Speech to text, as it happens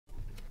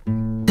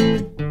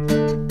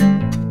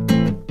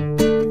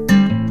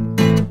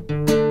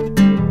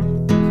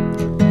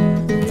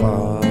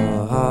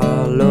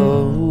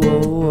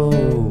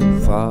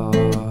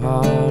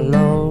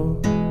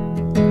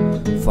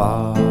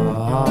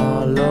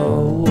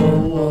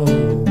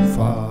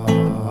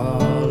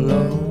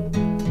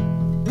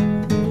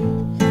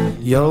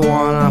You're the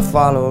one I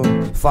follow,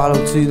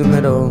 follow to the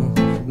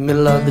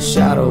middle of the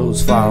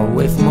shadows, far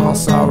away from all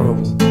sorrow.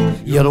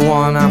 You're the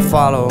one I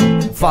follow,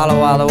 follow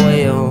all the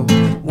way,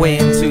 way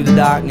into the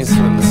darkness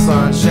when the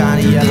sun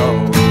shiny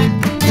yellow.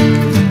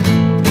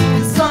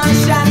 The sun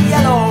shiny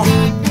yellow,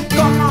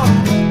 come on.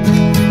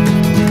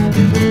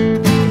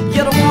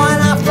 You're the one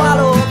I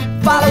follow,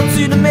 follow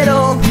to the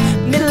middle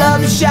of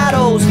the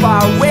shadows,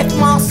 far away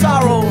from all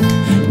sorrow.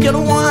 You're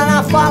the one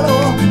I follow,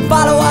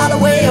 follow all the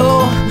way,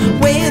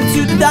 way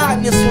into the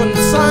darkness when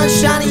the sun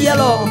shiny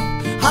yellow.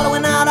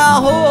 Hollowing out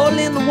our hole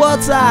in the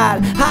world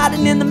side,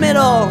 hiding in the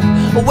middle,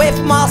 away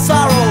from all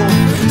sorrow.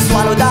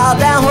 Swallowed all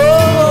down,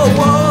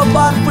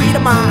 but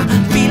freedom I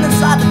feel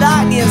inside the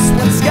darkness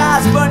when the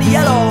sky's burning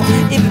yellow.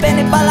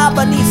 Invented by love,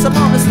 I need some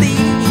honesty.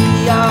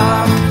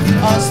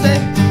 Honestly,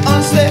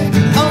 honestly,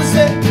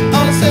 honestly,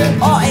 honestly.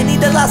 Or any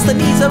disaster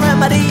needs a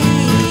remedy.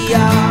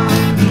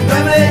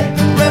 Remedy,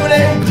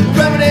 remedy,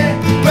 remedy,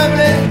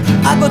 remedy.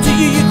 I go to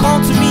you, you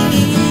come to me.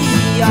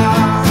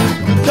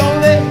 Don't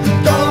let,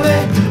 don't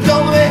let,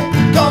 don't let,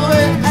 don't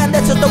let. And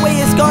that's just the way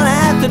it's gonna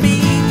have to be.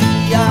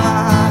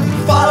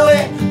 Follow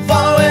it,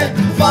 follow it,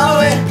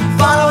 follow it,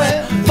 follow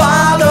it.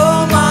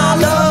 Follow my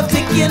love,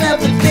 taking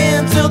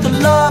everything till the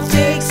love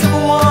takes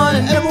everyone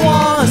and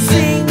everyone.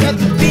 Sing that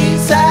the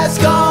peace has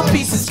gone,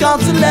 peace has gone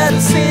to let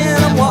us in.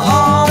 And we're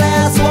all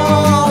as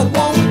one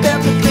with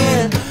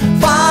everything.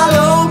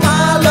 Follow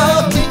my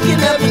love, taking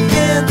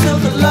everything till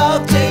the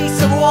love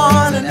takes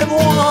everyone and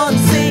everyone.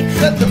 Sing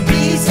that the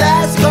peace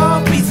has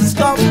gone, peace has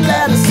gone to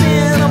let us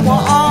in. And we're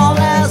all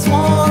as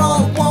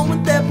one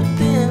with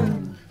everything.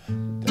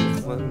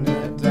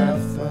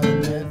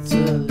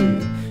 Definitely,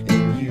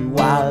 in you I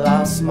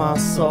lost my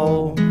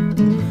soul,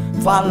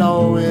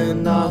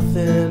 following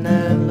nothing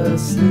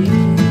endlessly.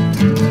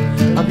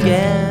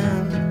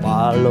 Again,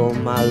 follow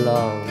my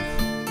love.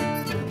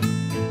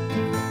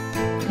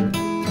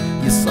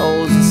 Your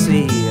soul's a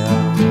sea,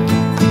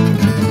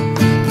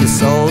 your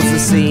soul's a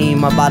sea.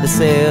 My body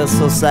says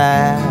so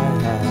sad,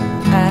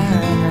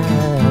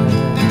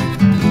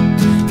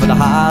 for the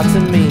heart to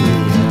me,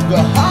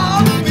 the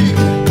heart to me,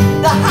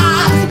 the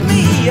heart to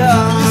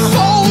me.